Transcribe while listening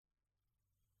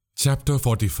Chapter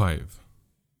 45.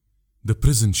 The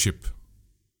Prison Ship.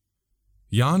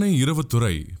 Yanai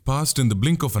Iravaturai passed in the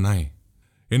blink of an eye.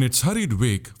 In its hurried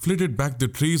wake flitted back the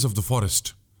trees of the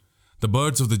forest. The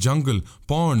birds of the jungle,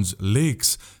 ponds,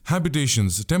 lakes,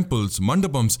 habitations, temples,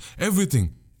 mandapams,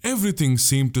 everything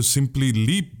seemed to simply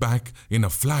leap back in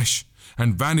a flash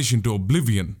and vanish into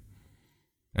oblivion.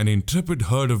 An intrepid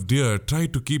herd of deer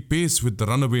tried to keep pace with the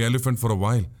runaway elephant for a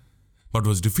while, but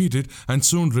was defeated and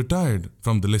soon retired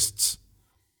from the lists.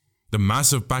 The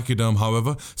massive pachyderm,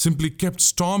 however, simply kept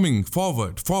storming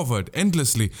forward,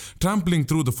 endlessly, trampling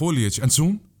through the foliage, and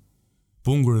soon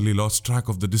Pungurali lost track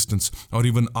of the distance, or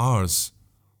even hours.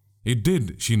 It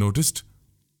did, she noticed,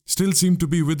 still seem to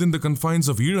be within the confines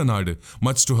of Iranadu,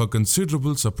 much to her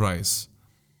considerable surprise.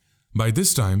 By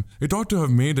this time, it ought to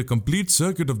have made a complete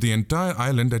circuit of the entire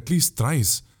island at least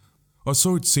thrice, or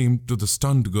so it seemed to the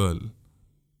stunned girl.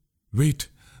 Wait,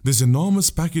 this enormous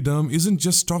pachyderm isn't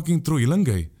just stalking through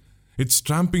Ilangai. It's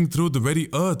tramping through the very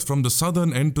earth from the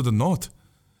southern end to the north.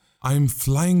 I'm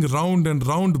flying round and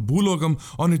round Bhulogam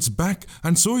on its back,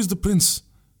 and so is the prince.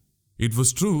 It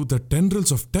was true that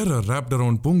tendrils of terror wrapped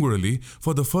around Pungurali.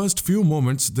 For the first few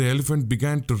moments, the elephant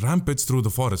began to rampage through the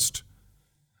forest.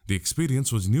 The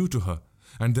experience was new to her,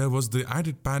 and there was the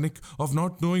added panic of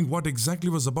not knowing what exactly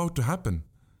was about to happen.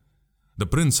 The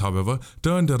prince, however,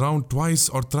 turned around twice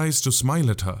or thrice to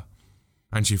smile at her,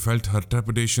 and she felt her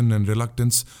trepidation and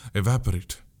reluctance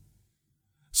evaporate.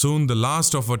 Soon the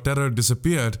last of her terror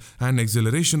disappeared, and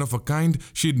exhilaration of a kind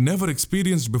she'd never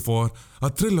experienced before, a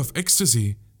thrill of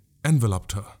ecstasy,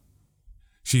 enveloped her.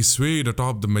 She swayed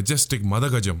atop the majestic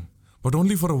Madagajam, but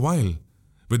only for a while.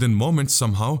 Within moments,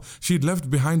 somehow, she'd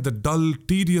left behind the dull,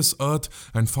 tedious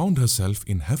earth and found herself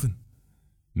in heaven.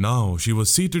 Now she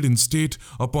was seated in state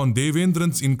upon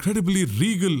Devendran's incredibly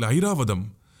regal Airavadam,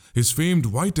 his famed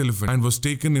white elephant, and was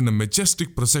taken in a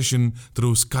majestic procession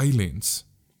through sky lanes.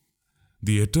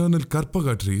 The eternal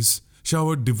Karpaga trees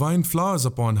showered divine flowers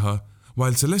upon her,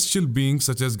 while celestial beings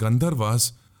such as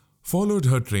Gandharvas followed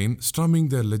her train, strumming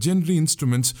their legendary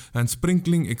instruments and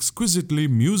sprinkling exquisitely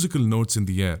musical notes in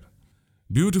the air.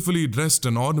 Beautifully dressed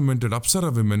and ornamented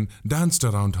Apsara women danced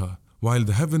around her, while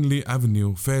the heavenly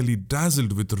avenue fairly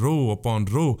dazzled with row upon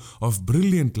row of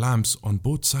brilliant lamps on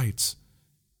both sides.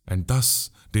 And thus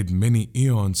did many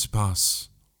eons pass.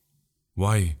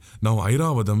 Why, now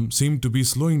Airavadam seemed to be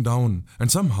slowing down, and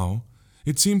somehow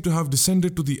it seemed to have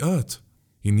descended to the earth.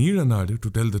 In Iranadu, to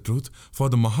tell the truth, for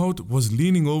the Mahout was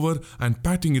leaning over and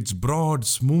patting its broad,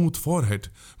 smooth forehead,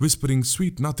 whispering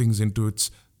sweet nothings into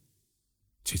its...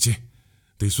 Chiche,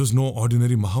 this was no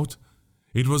ordinary Mahout.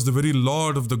 It was the very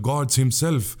lord of the gods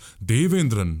himself,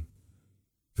 Devendran.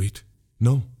 Wait,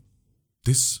 no.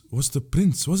 This was the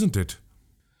prince, wasn't it?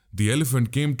 The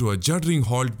elephant came to a juddering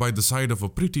halt by the side of a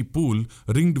pretty pool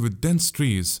ringed with dense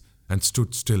trees and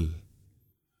stood still.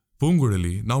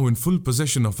 Pungurali, now in full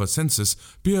possession of her senses,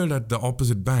 peered at the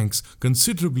opposite banks,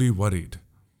 considerably worried.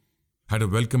 Had a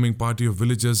welcoming party of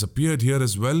villagers appeared here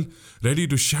as well, ready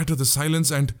to shatter the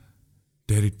silence and,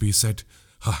 dare it be said,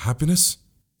 her happiness?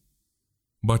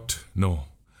 But no,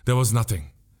 there was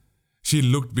nothing. She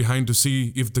looked behind to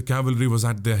see if the cavalry was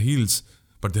at their heels,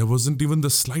 but there wasn't even the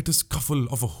slightest scuffle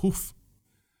of a hoof.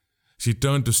 She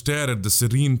turned to stare at the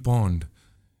serene pond.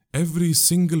 Every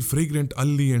single fragrant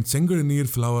alli and sengaranir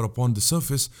flower upon the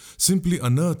surface simply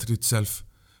unearthed itself,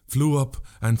 flew up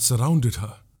and surrounded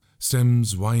her,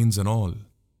 stems, vines and all.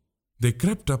 They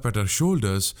crept up at her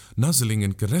shoulders, nuzzling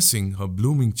and caressing her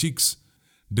blooming cheeks,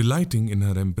 delighting in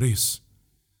her embrace.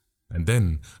 And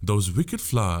then those wicked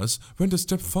flowers went a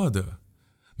step further.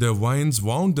 Their vines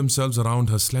wound themselves around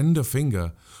her slender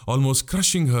finger, almost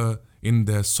crushing her in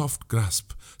their soft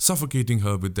grasp, suffocating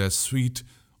her with their sweet,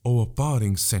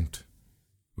 overpowering scent.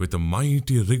 With a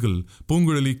mighty wriggle,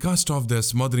 Pungurali cast off their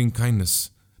smothering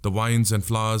kindness. The vines and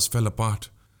flowers fell apart.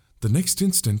 The next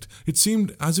instant, it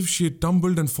seemed as if she had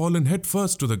tumbled and fallen head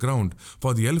first to the ground,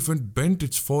 for the elephant bent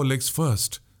its forelegs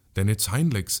first, then its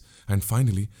hind legs, and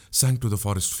finally sank to the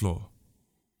forest floor.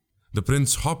 The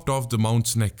prince hopped off the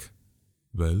mount's neck.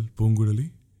 Well,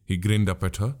 Pungurali, he grinned up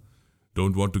at her.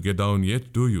 Don't want to get down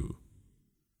yet, do you?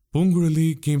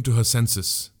 Pungurali came to her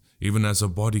senses, even as her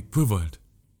body quivered.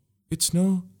 It's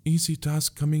no easy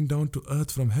task coming down to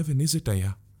earth from heaven, is it,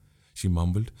 Aya? She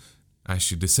mumbled, as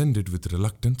she descended with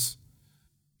reluctance.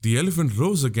 The elephant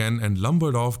rose again and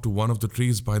lumbered off to one of the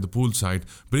trees by the poolside,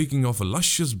 breaking off a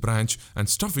luscious branch and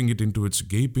stuffing it into its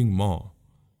gaping maw.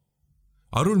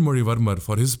 Arulmozhivarmar,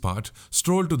 for his part,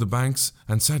 strolled to the banks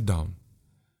and sat down.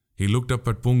 He looked up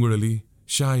at Pungurali,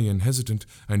 shy and hesitant,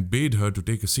 and bade her to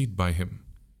take a seat by him.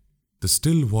 The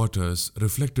still waters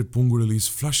reflected Pungurali's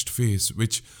flushed face,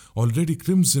 which, already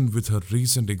crimsoned with her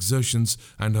recent exertions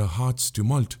and her heart's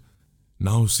tumult,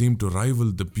 now seemed to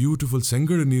rival the beautiful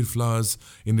Sengadanir flowers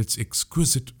in its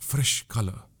exquisite fresh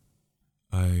color.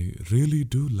 "I really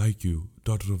do like you,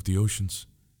 daughter of the oceans,"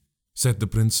 said the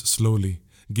prince slowly,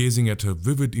 gazing at her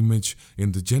vivid image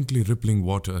in the gently rippling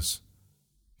waters.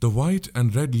 The white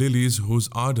and red lilies, whose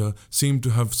ardor seemed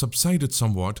to have subsided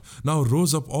somewhat, now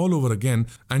rose up all over again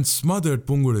and smothered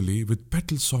Pungurali with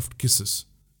petal-soft kisses.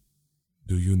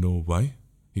 "Do you know why?"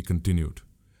 he continued.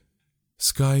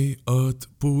 Sky, earth,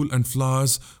 pool and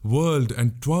flowers whirled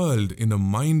and twirled in a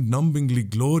mind-numbingly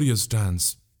glorious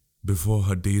dance before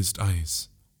her dazed eyes.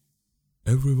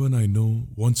 "Everyone I know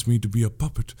wants me to be a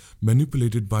puppet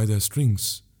manipulated by their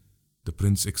strings," the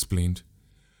prince explained.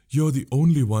 "You're the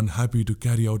only one happy to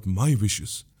carry out my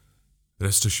wishes.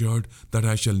 Rest assured that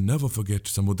I shall never forget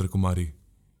Samudrakumari."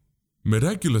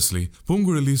 Miraculously,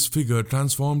 Pungurali's figure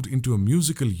transformed into a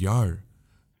musical yar,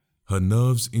 her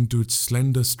nerves into its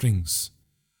slender strings.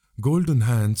 Golden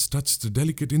hands touched the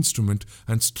delicate instrument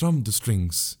and strummed the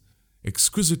strings.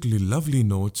 Exquisitely lovely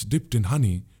notes dipped in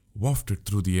honey wafted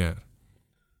through the air.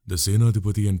 The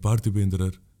Senadipati and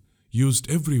Parthibendrar used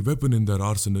every weapon in their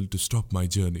arsenal to stop my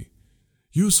journey.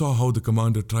 You saw how the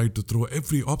commander tried to throw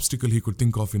every obstacle he could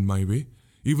think of in my way,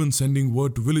 even sending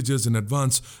word to villagers in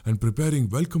advance and preparing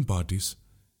welcome parties.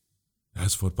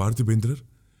 As for Parthibendrar,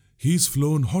 he's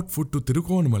flown hot-foot to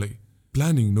Tirukonamalai,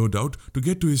 planning, no doubt, to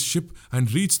get to his ship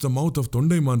and reach the mouth of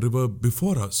Tondaiman river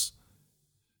before us.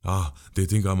 They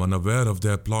think I'm unaware of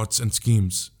their plots and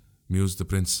schemes," mused the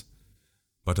prince.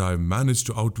 "But I've managed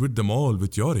to outwit them all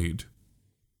with your aid."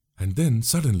 And then,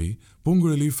 suddenly,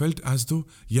 Pungurali felt as though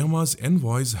Yama's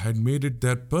envoys had made it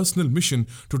their personal mission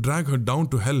to drag her down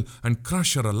to hell and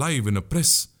crush her alive in a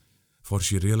press, for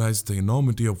she realized the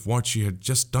enormity of what she had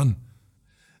just done.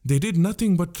 "They did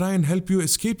nothing but try and help you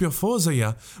escape your foes,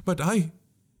 Ayya, but I,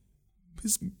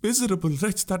 miserable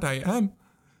wretch that I am,"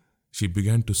 she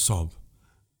began to sob,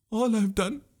 "all I've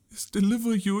done is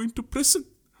deliver you into prison."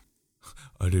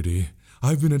 "Adede,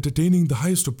 I've been entertaining the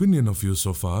highest opinion of you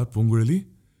so far, Pungurali,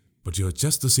 but you're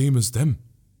just the same as them."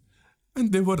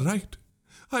 "And they were right.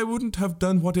 I wouldn't have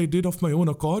done what I did of my own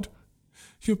accord.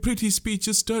 Your pretty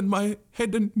speeches turned my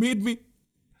head and made me.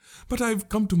 But I've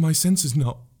come to my senses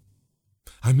now.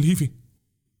 I'm leaving."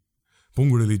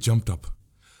 Pungurali jumped up.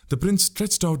 The prince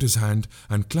stretched out his hand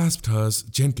and clasped hers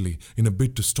gently in a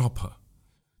bid to stop her.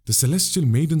 The celestial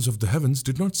maidens of the heavens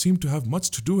did not seem to have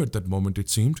much to do at that moment, it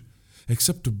seemed,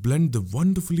 except to blend the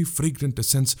wonderfully fragrant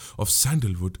essence of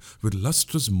sandalwood with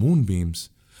lustrous moonbeams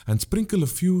and sprinkle a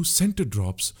few scented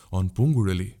drops on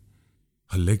Pungurali.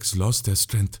 Her legs lost their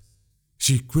strength.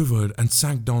 She quivered and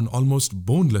sank down almost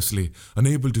bonelessly,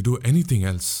 unable to do anything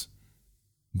else.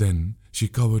 Then she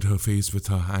covered her face with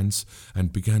her hands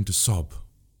and began to sob.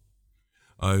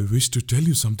 "I wish to tell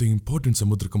you something important,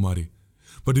 Samudrakumari,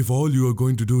 but if all you are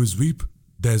going to do is weep,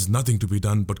 there's nothing to be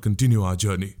done but continue our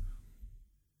journey."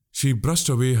 She brushed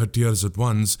away her tears at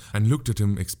once and looked at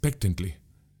him expectantly.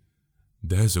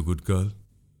 "There's a good girl.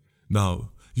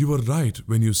 Now, you were right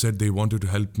when you said they wanted to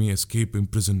help me escape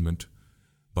imprisonment.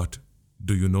 But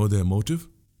do you know their motive?"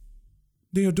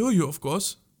 "They adore you, of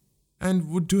course, and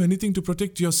would do anything to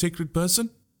protect your sacred person.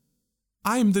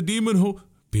 I am the demon who—"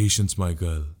 "Patience, my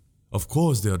girl. Of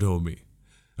course they adore me.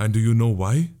 And do you know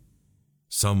why?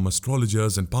 Some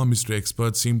astrologers and palmistry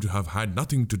experts seem to have had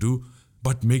nothing to do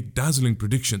but make dazzling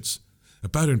predictions.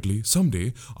 Apparently,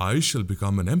 someday I shall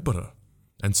become an emperor.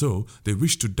 And so they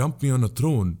wish to dump me on a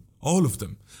throne, all of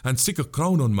them, and stick a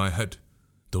crown on my head.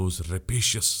 Those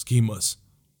rapacious schemers."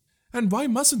 "And why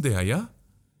mustn't they, Ayya?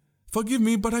 Forgive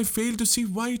me, but I fail to see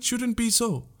why it shouldn't be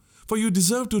so. For you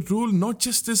deserve to rule not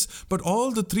just this, but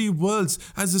all the three worlds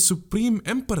as the supreme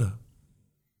emperor."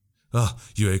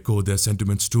 You echo their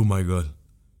sentiments too, my girl.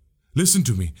 Listen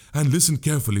to me, and listen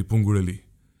carefully, Pungurali.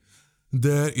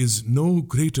 There is no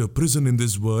greater prison in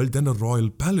this world than a royal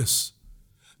palace.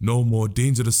 No more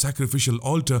dangerous sacrificial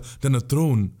altar than a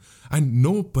throne, and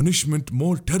no punishment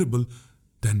more terrible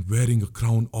than wearing a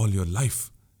crown all your life.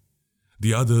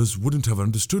 The others wouldn't have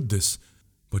understood this,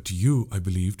 but you, I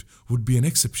believed, would be an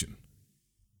exception.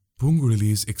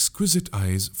 Pungurali's exquisite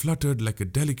eyes fluttered like a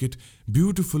delicate,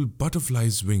 beautiful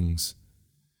butterfly's wings.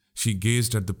 She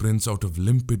gazed at the prince out of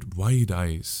limpid, wide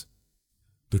eyes.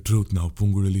 The truth now,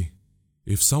 Pungurali.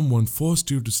 If someone forced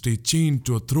you to stay chained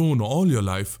to a throne all your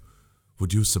life,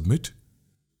 would you submit?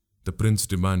 The prince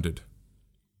demanded.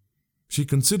 She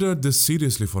considered this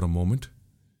seriously for a moment.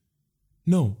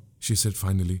 No, she said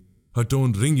finally, her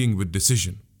tone ringing with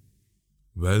decision.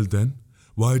 Well then,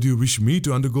 Why do you wish me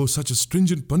to undergo such a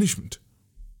stringent punishment?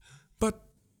 But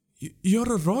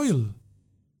you're a royal.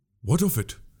 What of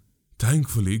it?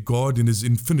 Thankfully, God in His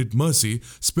infinite mercy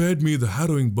spared me the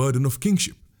harrowing burden of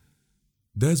kingship.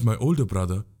 There's my older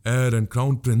brother, heir and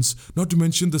crown prince, not to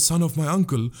mention the son of my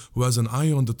uncle who has an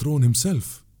eye on the throne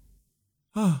himself.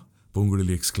 Ah,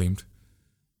 Punguzhali exclaimed.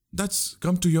 That's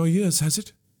come to your ears, has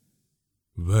it?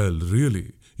 Well,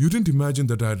 really, you didn't imagine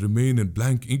that I'd remain in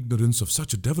blank ignorance of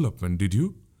such a development, did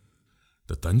you?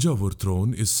 The Tanjavur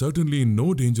throne is certainly in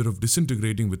no danger of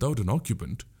disintegrating without an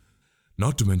occupant.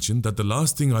 Not to mention that the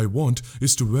last thing I want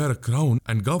is to wear a crown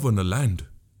and govern a land.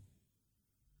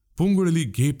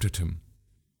 Punguzhali gaped at him.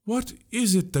 What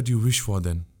is it that you wish for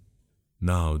then?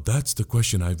 Now that's the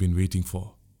question I've been waiting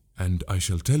for, and I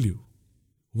shall tell you.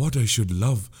 What I should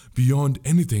love beyond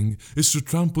anything is to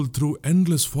trample through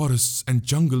endless forests and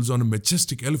jungles on a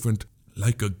majestic elephant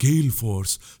like a gale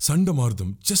force,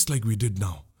 Sandamardam, just like we did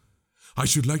now. I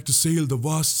should like to sail the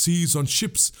vast seas on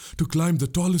ships, to climb the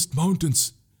tallest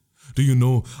mountains. Do you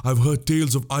know, I've heard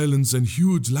tales of islands and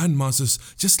huge land masses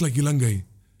just like Ilangai,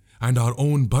 and our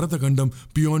own Bharatagandam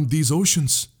beyond these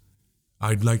oceans.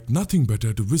 I'd like nothing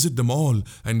better to visit them all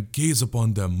and gaze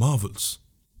upon their marvels.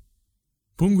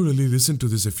 Punguzhali listened to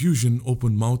this effusion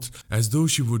open-mouthed as though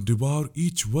she would devour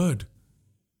each word.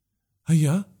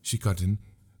 Ayya, she cut in,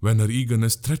 when her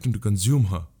eagerness threatened to consume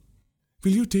her.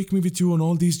 Will you take me with you on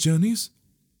all these journeys?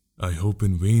 I hope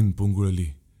in vain,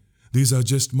 Punguzhali. These are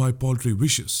just my paltry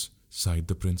wishes, sighed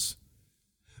the prince.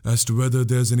 As to whether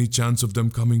there's any chance of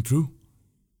them coming true,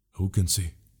 who can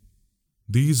say?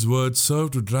 These words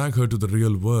served to drag her to the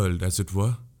real world, as it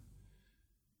were.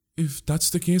 If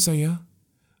that's the case, Ayya,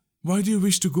 why do you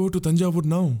wish to go to Tanjavur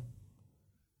now?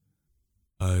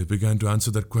 I began to answer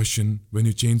that question when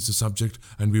you changed the subject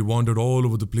and we wandered all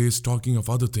over the place talking of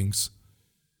other things.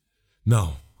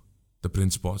 Now, the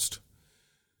prince paused.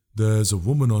 There's a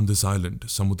woman on this island,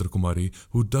 Samudrakumari,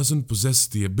 who doesn't possess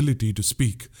the ability to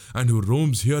speak and who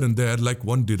roams here and there like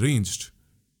one deranged.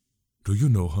 Do you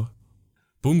know her?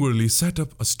 Punguzhali sat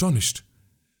up astonished.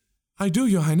 I do,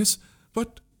 Your Highness,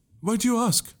 but why do you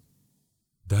ask?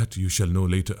 That you shall know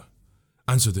later.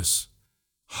 Answer this.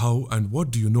 How and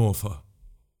what do you know of her?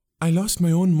 I lost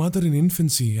my own mother in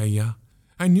infancy, Ayya.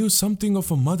 I knew something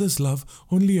of a mother's love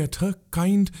only at her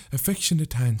kind,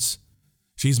 affectionate hands.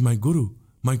 She is my guru,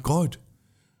 my God.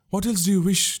 What else do you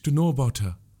wish to know about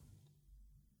her?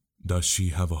 Does she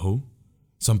have a home?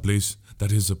 Some place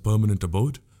that is a permanent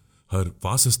abode? Her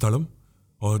Vasasthalam?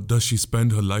 Or does she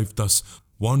spend her life thus,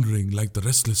 wandering like the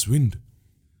restless wind?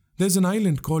 There's an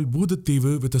island called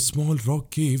Bhudathivu with a small rock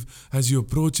cave as you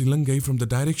approach Ilangai from the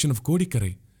direction of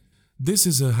Kodikarai. This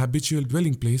is a habitual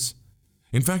dwelling place.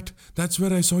 In fact, that's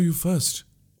where I saw you first.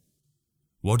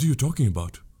 What are you talking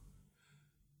about?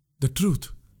 The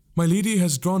truth. My lady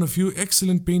has drawn a few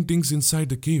excellent paintings inside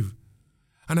the cave,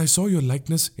 and I saw your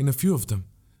likeness in a few of them.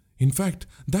 In fact,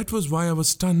 that was why I was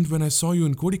stunned when I saw you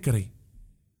in Kodikarai.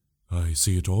 I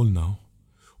see it all now.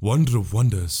 Wonder of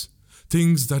wonders.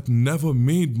 Things that never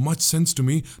made much sense to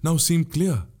me now seem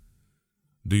clear.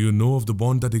 Do you know of the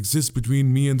bond that exists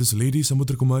between me and this lady,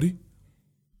 Samudrakumari?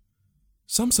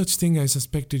 Some such thing I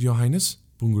suspected, Your Highness,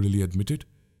 Punguzhali admitted.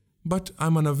 But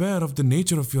I'm unaware of the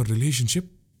nature of your relationship.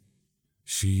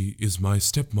 She is my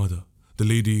stepmother, the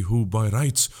lady who by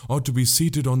rights ought to be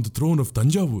seated on the throne of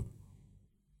Tanjavur.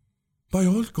 By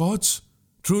all gods,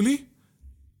 truly?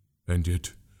 And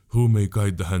yet, who may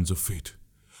guide the hands of fate?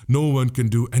 No one can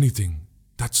do anything.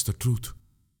 That's the truth.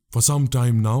 For some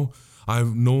time now, I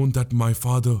have known that my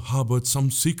father harbored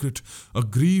some secret, a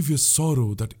grievous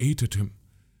sorrow that ate at him.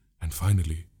 And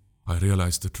finally, I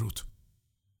realized the truth.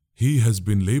 He has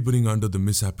been laboring under the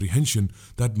misapprehension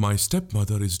that my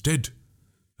stepmother is dead,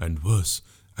 and worse,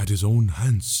 at his own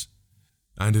hands.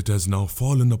 And it has now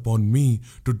fallen upon me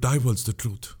to divulge the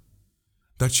truth.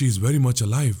 That she is very much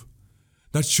alive.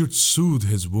 That should soothe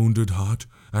his wounded heart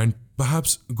and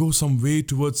perhaps go some way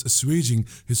towards assuaging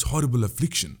his horrible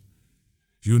affliction.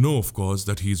 You know, of course,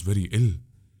 that he is very ill.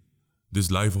 This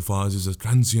life of ours is a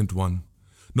transient one.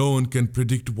 No one can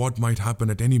predict what might happen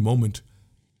at any moment.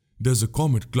 There's a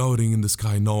comet glowering in the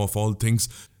sky now of all things,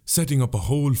 setting up a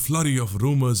whole flurry of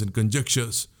rumors and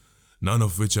conjectures, none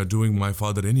of which are doing my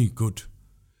father any good.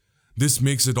 This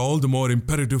makes it all the more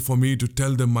imperative for me to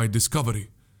tell them my discovery.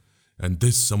 And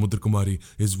this, Samudrakumari,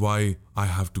 is why I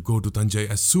have to go to Tanjai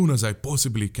as soon as I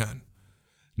possibly can.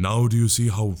 Now do you see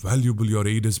how valuable your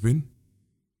aid has been?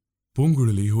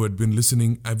 Punguzhali, who had been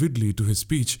listening avidly to his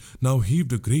speech, now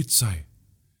heaved a great sigh.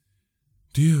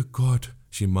 Dear God,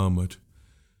 she murmured,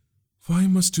 why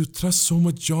must you thrust so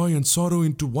much joy and sorrow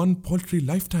into one paltry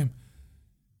lifetime?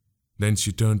 Then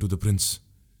she turned to the prince.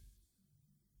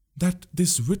 That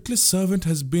this witless servant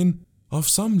has been of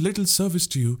some little service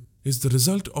to you is the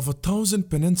result of 1,000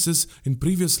 penances in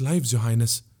previous lives, Your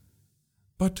Highness.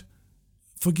 But,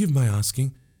 forgive my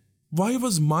asking, why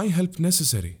was my help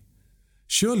necessary?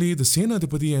 Surely the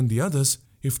Senadipati and the others,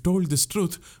 if told this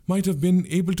truth, might have been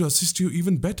able to assist you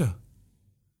even better.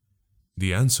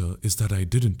 The answer is that I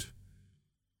didn't.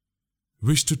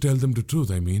 Wish to tell them the truth,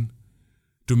 I mean.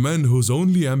 To men whose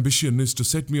only ambition is to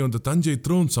set me on the Tanjai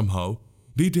throne somehow,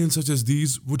 details such as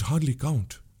these would hardly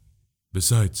count.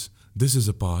 Besides, this is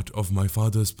a part of my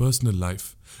father's personal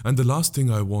life, and the last thing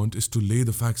I want is to lay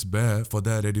the facts bare for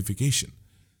their edification.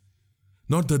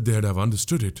 Not that they'd have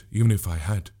understood it, even if I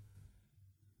had.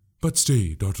 But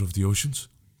stay, daughter of the oceans.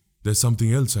 There's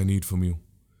something else I need from you,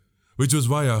 which was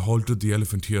why I halted the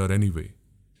elephant here anyway.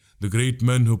 The great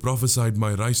men who prophesied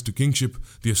my rise to kingship,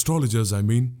 the astrologers I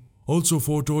mean, also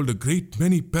foretold a great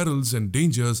many perils and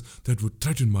dangers that would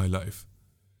threaten my life.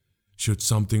 Should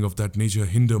something of that nature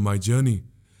hinder my journey,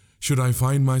 should I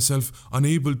find myself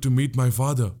unable to meet my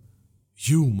father,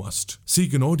 you must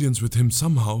seek an audience with him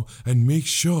somehow and make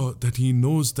sure that he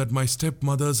knows that my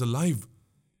stepmother is alive.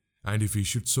 And if he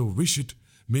should so wish it,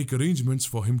 make arrangements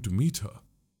for him to meet her.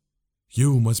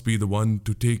 You must be the one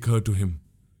to take her to him.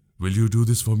 Will you do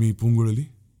this for me, Pungurali?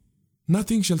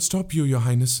 Nothing shall stop you, Your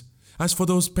Highness. As for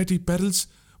those petty perils,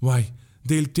 why,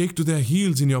 they'll take to their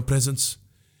heels in your presence.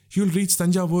 You'll reach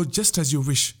Tanjavur just as you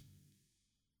wish.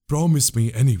 Promise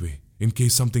me anyway, in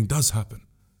case something does happen.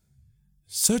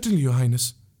 Certainly, Your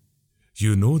Highness.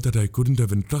 You know that I couldn't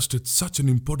have entrusted such an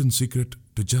important secret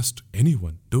to just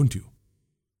anyone, don't you?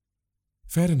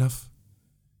 Fair enough.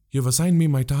 You've assigned me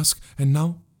my task, and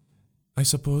now, I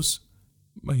suppose,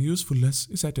 my usefulness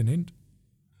is at an end.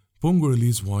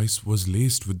 Pungurali's voice was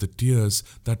laced with the tears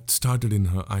that started in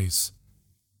her eyes.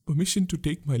 Permission to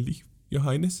take my leave, Your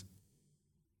Highness.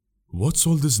 What's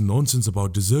all this nonsense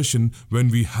about desertion when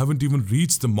we haven't even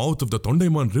reached the mouth of the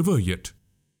Tondaiman river yet?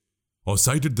 Or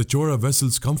sighted the Chora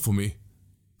vessels come for me?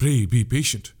 Pray be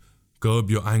patient. Curb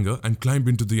your anger and climb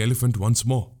into the elephant once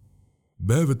more.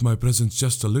 Bear with my presence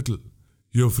just a little.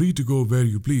 You're free to go where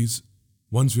you please,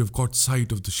 once we have caught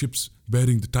sight of the ships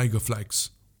bearing the tiger flags.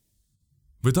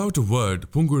 Without a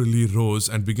word, Pungurali rose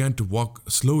and began to walk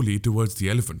slowly towards the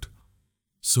elephant.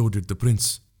 So did the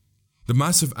prince. The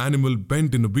massive animal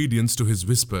bent in obedience to his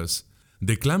whispers.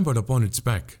 They clambered upon its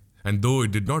back, and though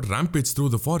it did not rampage through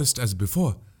the forest as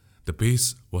before, the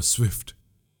pace was swift.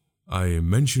 I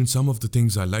mentioned some of the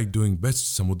things I like doing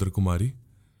best, Samudrakumari.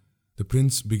 The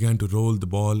prince began to roll the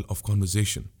ball of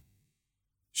conversation.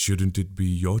 Shouldn't it be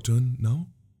your turn now?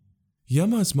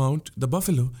 Yama's mount, the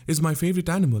buffalo, is my favorite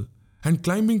animal, and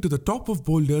climbing to the top of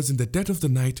boulders in the dead of the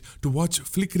night to watch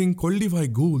flickering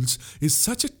Koldivai ghouls is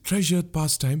such a treasured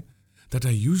pastime that I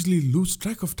usually lose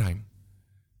track of time.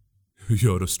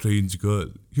 You're a strange girl,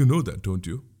 you know that, don't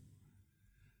you?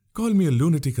 Call me a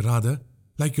lunatic rather,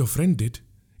 like your friend did.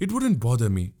 It wouldn't bother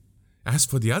me. As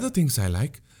for the other things I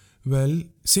like, well,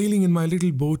 sailing in my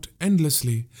little boat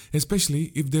endlessly,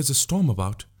 especially if there's a storm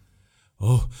about.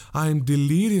 Oh, I am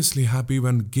deliriously happy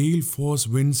when gale force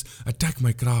winds attack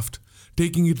my craft,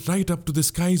 taking it right up to the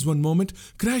skies one moment,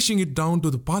 crashing it down to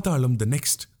the Patalam the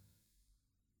next.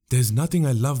 There's nothing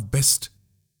I love best.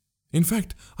 In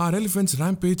fact, our elephant's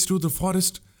rampage through the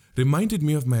forest reminded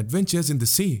me of my adventures in the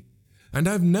sea, and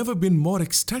I've never been more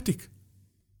ecstatic.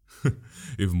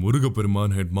 If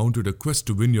Murugaperuman had mounted a quest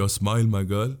to win your smile, my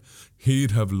girl,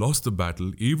 he'd have lost the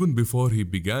battle even before he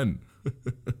began.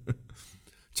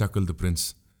 Chuckled the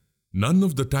prince. None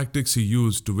of the tactics he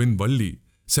used to win Valli,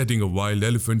 setting a wild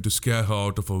elephant to scare her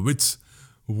out of her wits,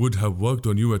 would have worked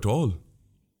on you at all.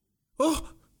 Oh!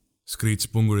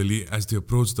 Screeched Pungurali as they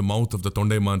approached the mouth of the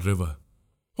Tondaiman river.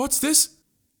 What's this?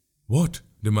 What?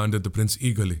 Demanded the prince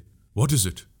eagerly. What is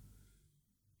it?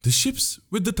 The ships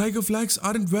with the tiger flags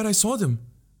aren't where I saw them,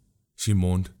 she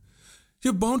moaned.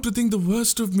 You're bound to think the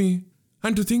worst of me,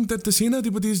 and to think that the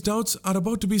Senadipati's doubts are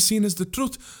about to be seen as the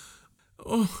truth.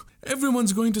 Oh,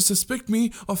 everyone's going to suspect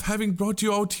me of having brought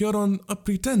you out here on a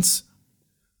pretense.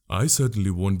 I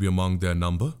certainly won't be among their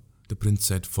number, the prince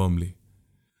said firmly.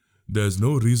 There's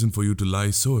no reason for you to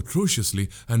lie so atrociously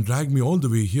and drag me all the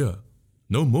way here.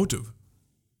 No motive.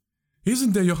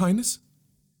 Isn't there, Your Highness?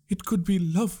 It could be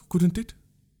love, couldn't it?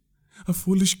 A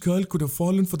foolish girl could have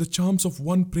fallen for the charms of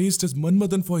one praised as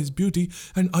Manmadan for his beauty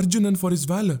and Arjunan for his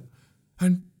valor,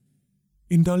 and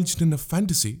indulged in a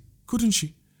fantasy, couldn't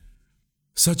she?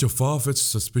 Such a far-fetched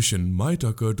suspicion might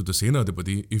occur to the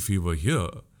Senadipati if he were here,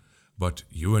 but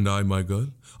you and I, my girl,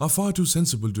 are far too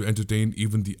sensible to entertain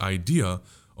even the idea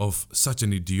of such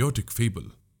an idiotic fable.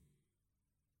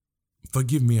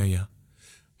 Forgive me, Ayya.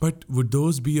 But would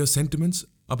those be your sentiments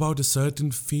about a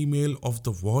certain female of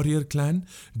the warrior clan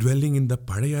dwelling in the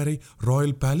Padayare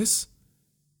royal palace?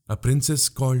 A princess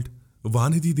called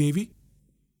Vanidhi Devi?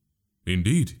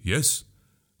 Indeed, yes.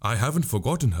 I haven't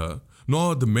forgotten her,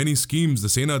 nor the many schemes the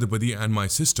Senadipati and my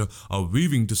sister are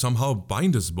weaving to somehow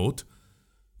bind us both.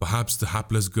 Perhaps the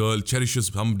hapless girl cherishes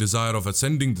some desire of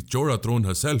ascending the Chora throne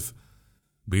herself.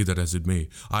 Be that as it may,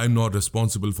 I am not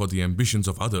responsible for the ambitions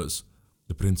of others,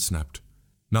 the prince snapped.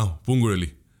 Now,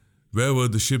 Pungurali, where were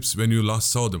the ships when you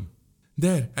last saw them?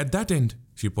 There, at that end,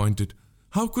 she pointed.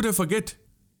 How could I forget?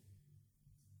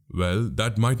 Well,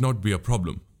 that might not be a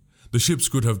problem. The ships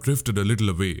could have drifted a little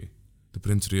away, the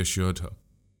prince reassured her.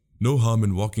 No harm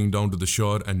in walking down to the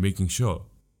shore and making sure.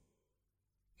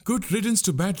 Good riddance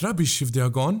to bad rubbish if they are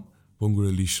gone,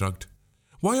 Pungurali shrugged.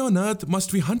 Why on earth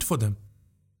must we hunt for them?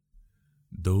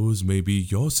 Those may be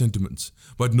your sentiments,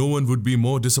 but no one would be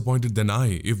more disappointed than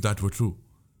I if that were true,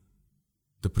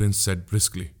 the prince said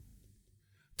briskly.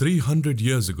 300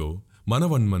 years ago,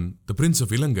 Manavanman, the prince of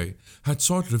Ilangai, had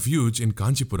sought refuge in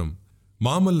Kanchipuram.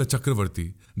 Mamalla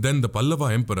Chakravarti, then the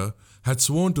Pallava emperor, had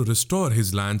sworn to restore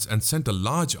his lands and sent a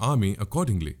large army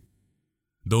accordingly.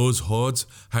 Those hordes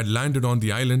had landed on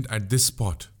the island at this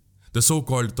spot. The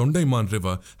so-called Tondaiman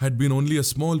river had been only a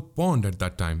small pond at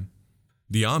that time.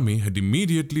 The army had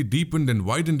immediately deepened and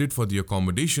widened it for the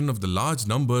accommodation of the large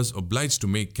numbers obliged to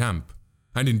make camp,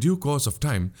 and in due course of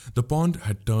time, the pond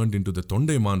had turned into the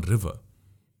Tondaiman river.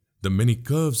 The many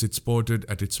curves it sported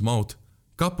at its mouth,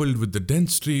 coupled with the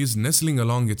dense trees nestling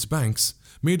along its banks,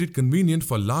 made it convenient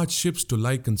for large ships to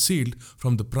lie concealed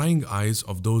from the prying eyes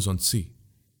of those on sea.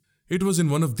 It was in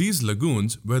one of these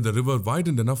lagoons, where the river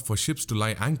widened enough for ships to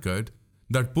lie anchored,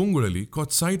 that Pungurali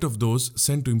caught sight of those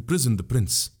sent to imprison the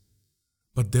prince.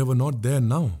 But they were not there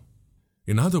now.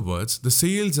 In other words, the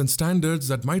sails and standards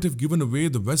that might have given away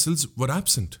the vessels were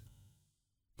absent.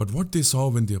 But what they saw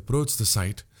when they approached the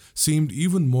site seemed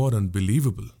even more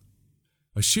unbelievable.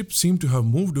 A ship seemed to have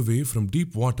moved away from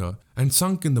deep water and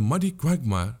sunk in the muddy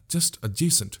quagmire just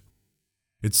adjacent.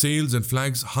 Its sails and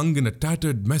flags hung in a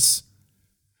tattered mess.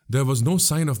 There was no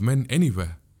sign of men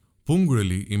anywhere.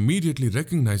 Pungurali immediately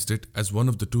recognized it as one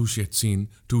of the two she had seen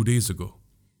 2 days ago.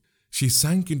 She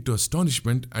sank into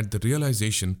astonishment at the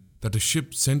realization that a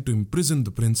ship sent to imprison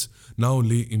the prince now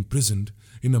lay imprisoned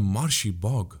in a marshy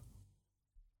bog.